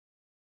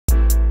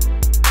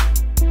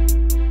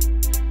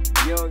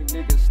young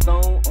nigga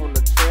stone on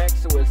the track,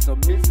 so it's a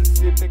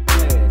Mississippi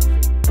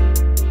classic.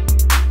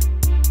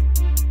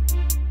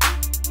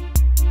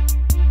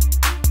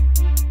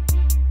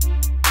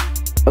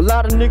 A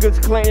lot of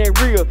niggas claim they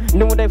real,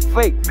 knowing they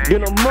fake,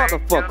 then a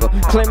motherfucker.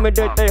 Claiming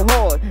that they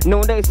hard,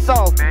 knowing they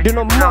soft, then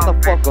a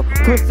motherfucker.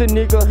 Pussy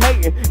nigga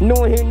hating,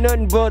 knowing he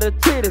nothing but a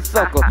titty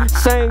sucker.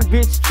 Same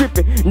bitch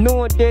tripping,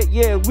 knowing that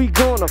yeah, we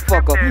gonna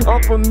fuck her.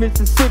 I'm from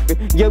Mississippi,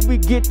 yeah, we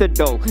get the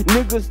dough.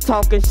 Niggas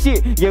talking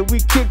shit, yeah, we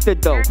kick the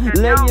dough.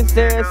 Lay his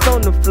ass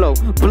on the floor,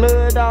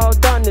 blood all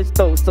down his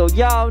throat, so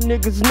y'all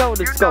niggas know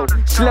the scope.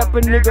 Slap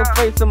a nigga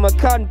face, I'm a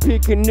cotton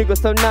picking nigga,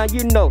 so now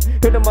you know.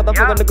 Hit a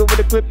motherfucker nigga with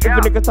a clip, if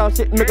a nigga talk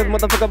shit, make a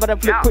motherfucker better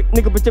flip quick,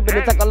 nigga, but you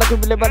better talk like a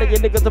really body, you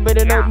niggas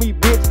better know me,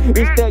 bitch.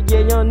 It's that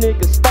yeah, young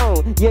nigga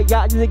stone, yeah,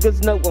 y'all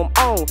niggas know I'm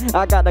on.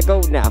 I gotta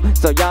go now,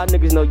 so y'all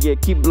niggas know, yeah,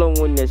 keep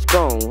blowing that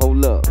strong,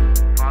 hold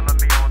up.